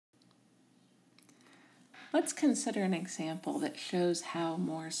Let's consider an example that shows how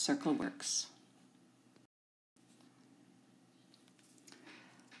Mohr's circle works.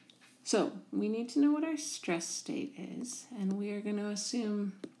 So we need to know what our stress state is, and we are going to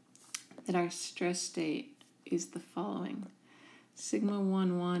assume that our stress state is the following. Sigma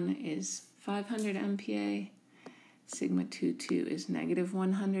 11 is 500 MPa, sigma 22 is negative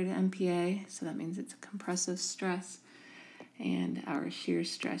 100 MPa, so that means it's a compressive stress, and our shear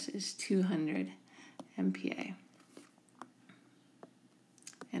stress is 200 MPa.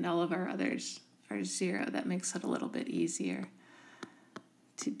 And all of our others are 0. That makes it a little bit easier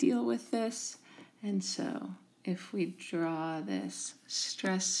to deal with this. And so if we draw this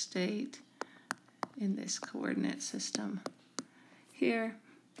stress state in this coordinate system here,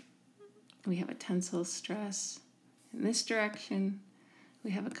 we have a tensile stress in this direction,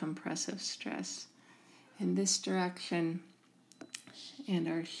 we have a compressive stress in this direction, and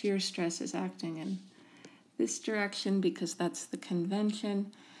our shear stress is acting in this direction because that's the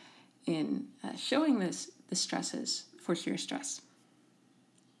convention in showing the stresses for shear stress.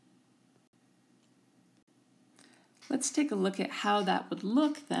 Let's take a look at how that would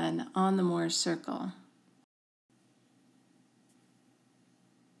look then on the Mohr circle.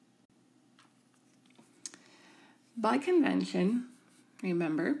 By convention,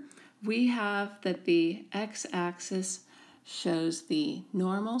 remember, we have that the x-axis shows the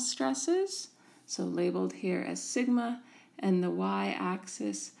normal stresses, so labeled here as sigma, and the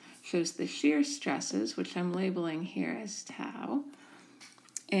y-axis shows the shear stresses, which I'm labeling here as tau.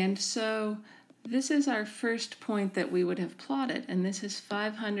 And so this is our first point that we would have plotted, and this is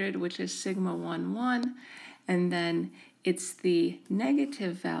 500, which is sigma 11, and then it's the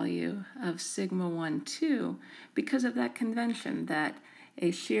negative value of sigma 12 because of that convention that a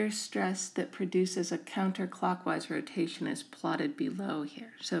shear stress that produces a counterclockwise rotation is plotted below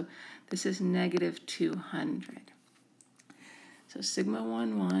here. So this is negative 200. So sigma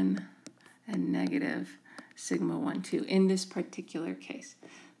 11 and negative sigma 12 in this particular case.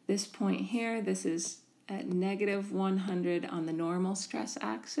 This point here, this is at negative 100 on the normal stress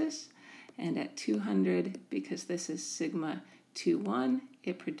axis, and at 200, because this is sigma 21,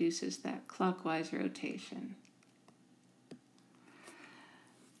 it produces that clockwise rotation.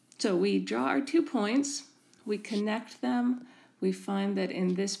 So we draw our 2 points, we connect them, we find that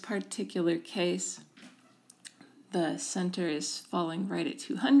in this particular case, the center is falling right at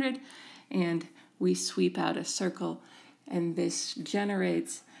 200, and we sweep out a circle, and this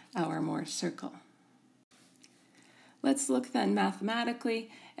generates our Mohr circle. Let's look then mathematically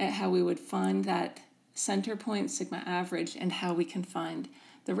at how we would find that center point, sigma average, and how we can find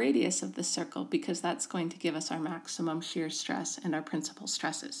the radius of the circle, because that's going to give us our maximum shear stress and our principal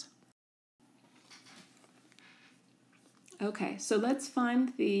stresses. Okay, so let's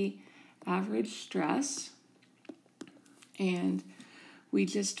find the average stress, and we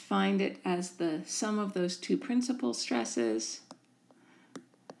just find it as the sum of those 2 principal stresses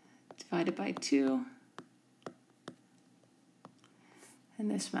divided by 2. And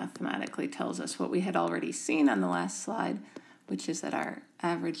this mathematically tells us what we had already seen on the last slide, which is that our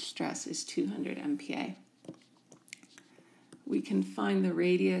average stress is 200 MPa. We can find the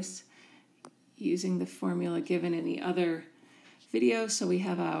radius using the formula given in the other video. So we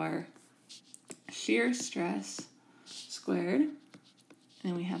have our shear stress squared,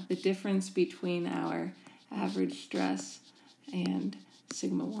 and we have the difference between our average stress and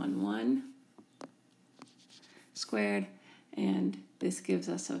sigma 11 squared, and this gives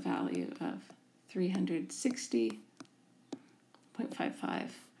us a value of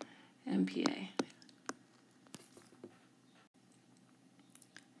 360.55 MPa.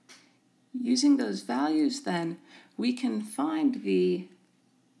 Using those values then, we can find the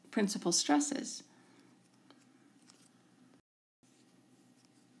principal stresses.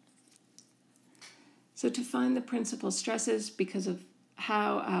 So to find the principal stresses, because of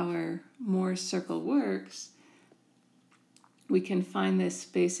how our Mohr circle works, we can find this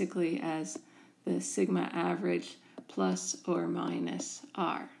basically as the sigma average plus or minus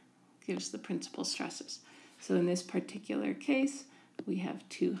r gives the principal stresses. So in this particular case, we have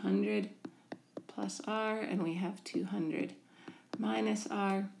 200 plus r, and we have 200 minus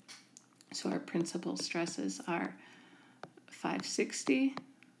r. So our principal stresses are 560.55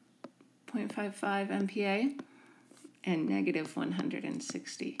 MPa and negative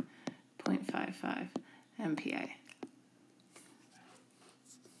 160.55 MPa.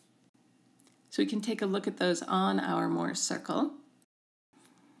 So we can take a look at those on our Mohr circle.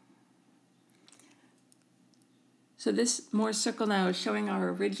 So this Mohr circle now is showing our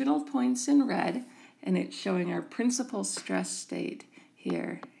original points in red, and it's showing our principal stress state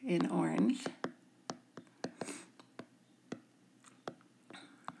here in orange.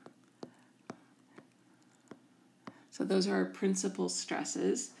 those are our principal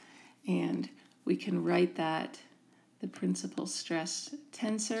stresses, and we can write that, the principal stress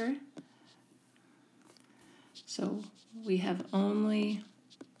tensor. So we have only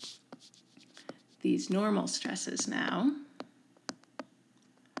these normal stresses now,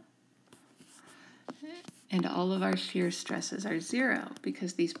 and all of our shear stresses are 0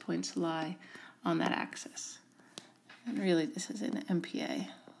 because these points lie on that axis. And really, this is an MPa.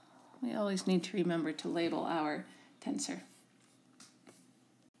 We always need to remember to label our tensor.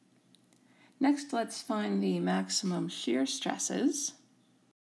 Next, let's find the maximum shear stresses.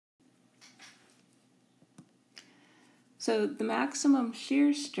 So the maximum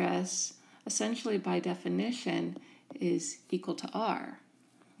shear stress, essentially by definition, is equal to R,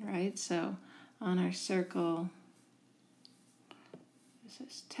 right? So on our circle, this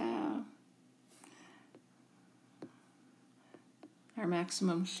is tau. Our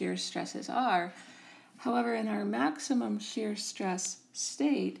maximum shear stress is R. However, in our maximum shear stress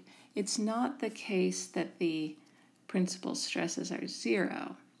state, it's not the case that the principal stresses are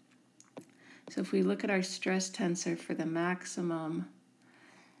 0. So if we look at our stress tensor for the maximum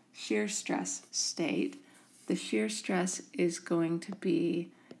shear stress state, the shear stress is going to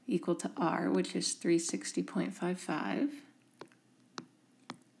be equal to R, which is 360.55.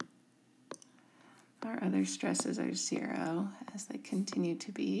 Our other stresses are 0, as they continue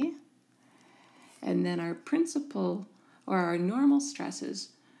to be. And then our principal, or our normal stresses,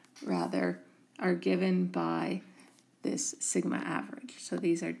 rather, are given by this sigma average. So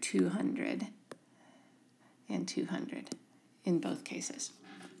these are 200 and 200 in both cases.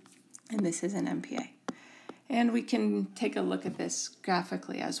 And this is an MPa. And we can take a look at this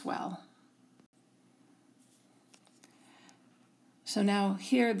graphically as well. So now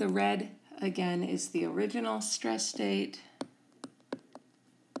here the red, again, is the original stress state.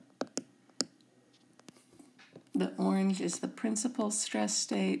 The orange is the principal stress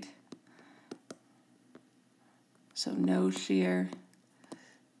state. So no shear.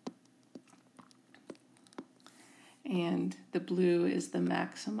 And the blue is the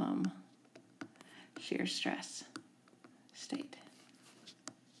maximum shear stress state.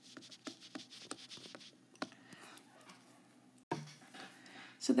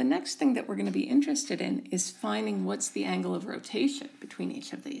 So the next thing that we're going to be interested in is finding what's the angle of rotation between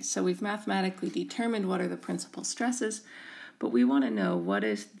each of these. So we've mathematically determined what are the principal stresses, but we want to know what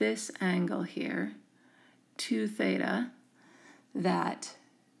is this angle here, 2 theta, that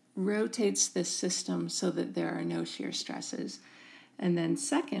rotates this system so that there are no shear stresses. And then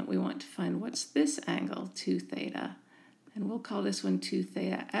second, we want to find what's this angle, 2 theta. And we'll call this one 2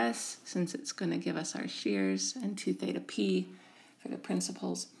 theta S, since it's going to give us our shears, and 2 theta P for the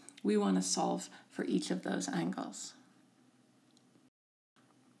principals. We want to solve for each of those angles.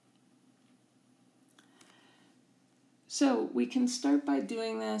 So we can start by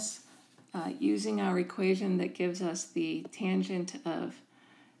doing this using our equation that gives us the tangent of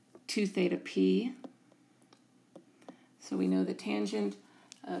 2 theta P. So we know the tangent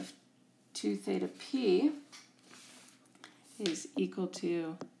of 2 theta P is equal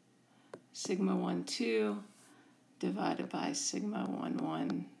to sigma 1, 2 divided by sigma 1,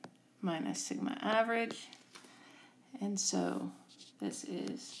 1 minus sigma average. And so this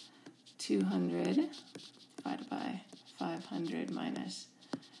is 200 divided by 500 minus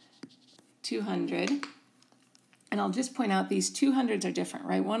 200. And I'll just point out these 200s are different,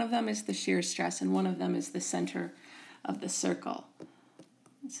 right? One of them is the shear stress and one of them is the center of the circle.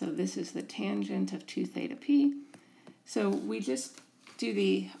 So this is the tangent of 2 theta P. So we just do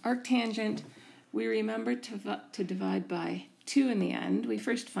the arctangent. We remember to divide by 2 in the end. We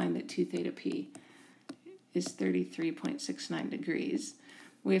first find that 2 theta P is 33.69 degrees.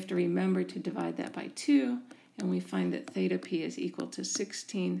 We have to remember to divide that by 2, and we find that theta P is equal to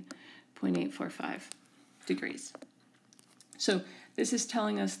 16.845 degrees. So this is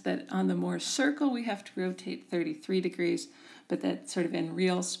telling us that on the Mohr circle we have to rotate 33 degrees, but that sort of in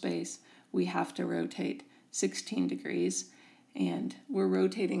real space we have to rotate 16 degrees, and we're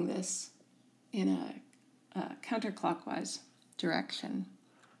rotating this in a counterclockwise direction.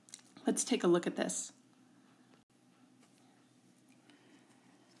 Let's take a look at this.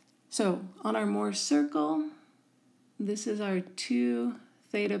 So on our Mohr circle, this is our 2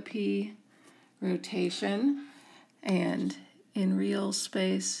 theta P rotation, and in real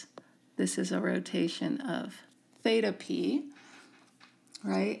space, this is a rotation of theta P,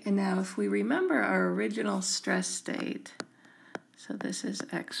 right? And now if we remember our original stress state, so this is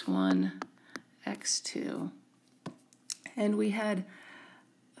x1, x2, and we had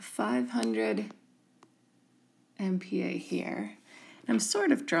 500 MPa here. I'm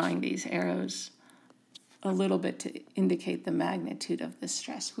sort of drawing these arrows a little bit to indicate the magnitude of the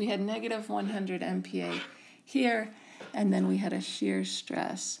stress. We had negative 100 MPa here, and then we had a shear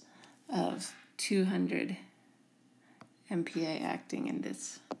stress of 200 MPa acting in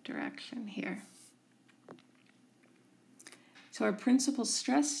this direction here. So our principal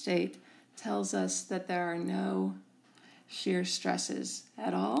stress state tells us that there are no shear stresses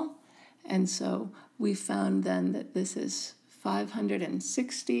at all, and so we found then that this is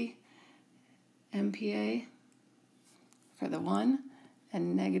 560 MPa for the one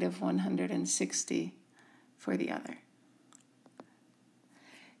and negative 160 for the other.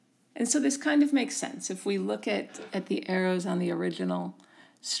 And so this kind of makes sense. If we look at the arrows on the original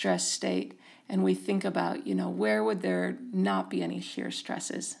stress state and we think about, where would there not be any shear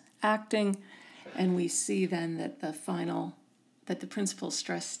stresses acting, and we see then that the principal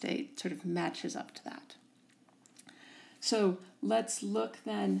stress state sort of matches up to that. So let's look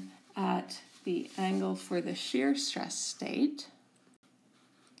then at the angle for the shear stress state.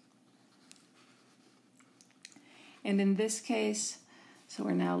 And in this case, so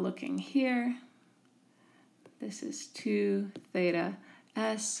we're now looking here. This is 2 theta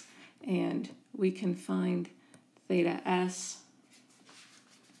s, and we can find theta s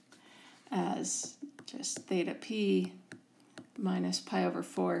as just theta p minus pi over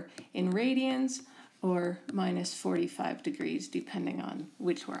 4 in radians, or minus 45 degrees, depending on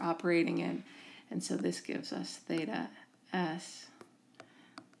which we're operating in. And so this gives us theta s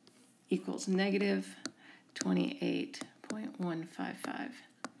equals negative 28.155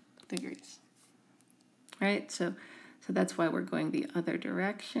 degrees. Right, so that's why we're going the other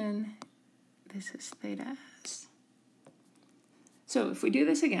direction. This is theta s. So if we do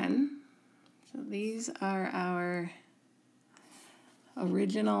this again, so these are our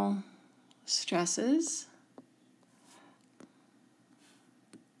original stresses.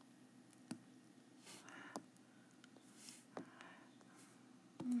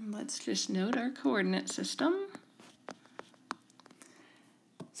 Let's just note our coordinate system.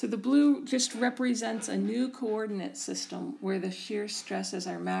 So the blue just represents a new coordinate system where the shear stresses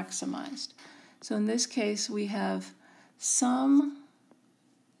are maximized. So in this case, we have some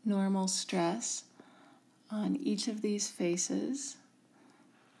normal stress on each of these faces,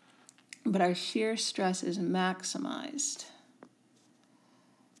 but our shear stress is maximized.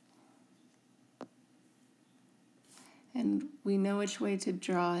 And we know which way to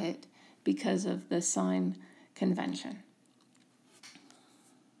draw it because of the sign convention.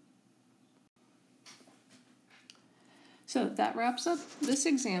 So that wraps up this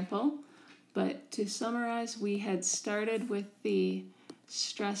example, but to summarize, we had started with the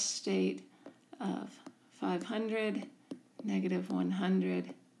stress state of 500, negative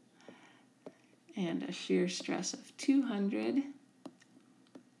 100, and a shear stress of 200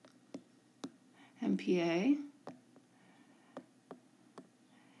 MPa.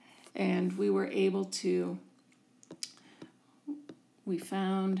 And we were able to, we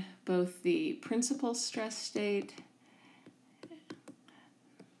found both the principal stress state,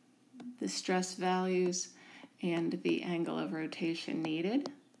 the stress values, and the angle of rotation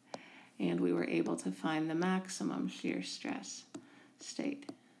needed. And we were able to find the maximum shear stress state.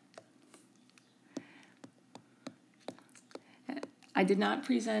 I did not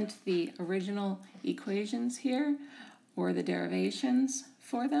present the original equations here or the derivations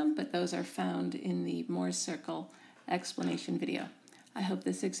for them, but those are found in the Mohr's circle explanation video. I hope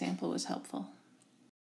this example was helpful.